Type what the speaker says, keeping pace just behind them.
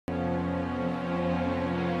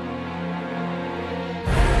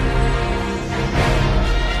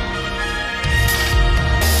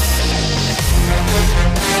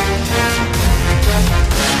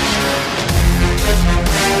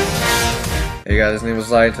Hey guys, his name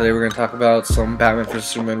is Eli. Today we're going to talk about some Batman vs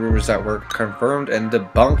Superman rumors that were confirmed and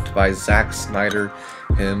debunked by Zack Snyder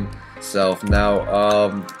himself. Now,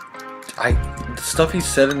 the stuff he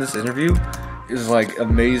said in this interview is like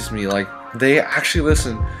amazed me. Like, they actually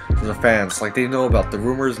listen to the fans. Like, they know about the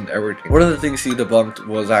rumors and everything. One of the things he debunked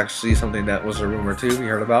was actually something that was a rumor too. We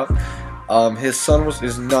heard about. His son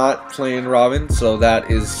is not playing Robin, so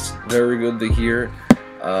that is very good to hear.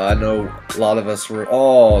 I know a lot of us were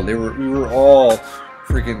all we were all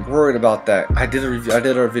freaking worried about that. I did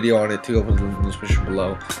a video on it too. I'll put the link in the description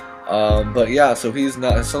below. But yeah, so his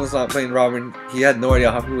son's not playing Robin. He had no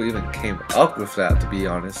idea how people even came up with that, to be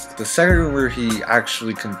honest. The second rumor he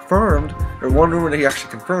actually confirmed, or one rumor that he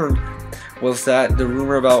actually confirmed, was that the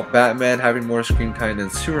rumor about Batman having more screen time than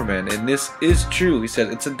Superman, and this is true. He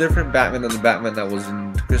said it's a different Batman than the Batman that was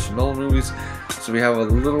in the Christopher Nolan movies, so we have a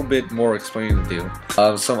little bit more explaining to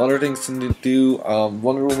do. Some other things to do.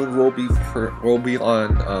 Wonder Woman will be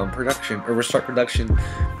on production, or will start production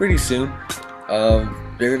pretty soon. I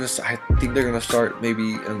think they're gonna start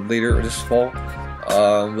maybe later this fall.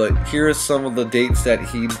 But here are some of the dates that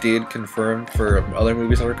he did confirm for other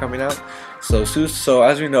movies that were coming out. So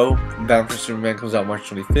as we know, Batman vs Superman comes out March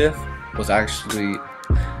 25th. Was actually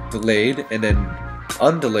delayed and then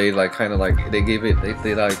undelayed, like kind of like they gave it.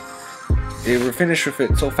 They were finished with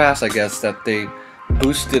it so fast, I guess, that they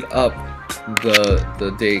boosted up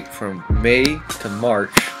the date from May to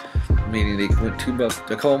March, meaning they went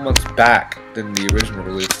a couple months back than the original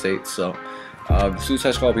release date. So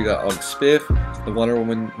Suicide Squad we got August 5th. The Wonder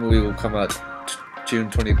Woman movie will come out June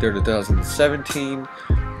 23rd, 2017.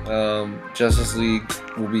 Justice League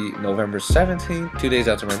will be November 17th, 2 days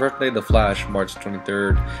after my birthday. The Flash, March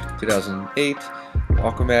 23rd, 2008.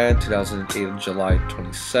 Aquaman, 2008, July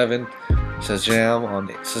 27th. Shazam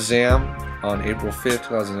on April 5th,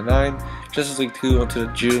 2009. Justice League 2 until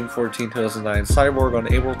June 14, 2009. Cyborg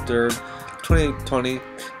on April 3rd, 2020.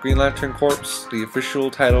 Green Lantern Corps, the official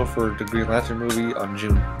title for the Green Lantern movie, on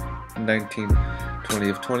June 19,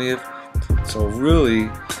 20th. So really,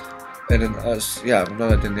 and then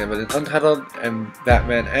but Untitled and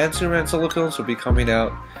Batman and Superman solo films will be coming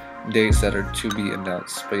out dates that are to be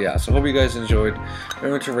announced. But yeah, so hope you guys enjoyed.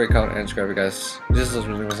 Remember to rate, comment, and subscribe, you guys. This is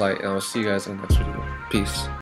really was like, and I'll see you guys in the next video. Peace.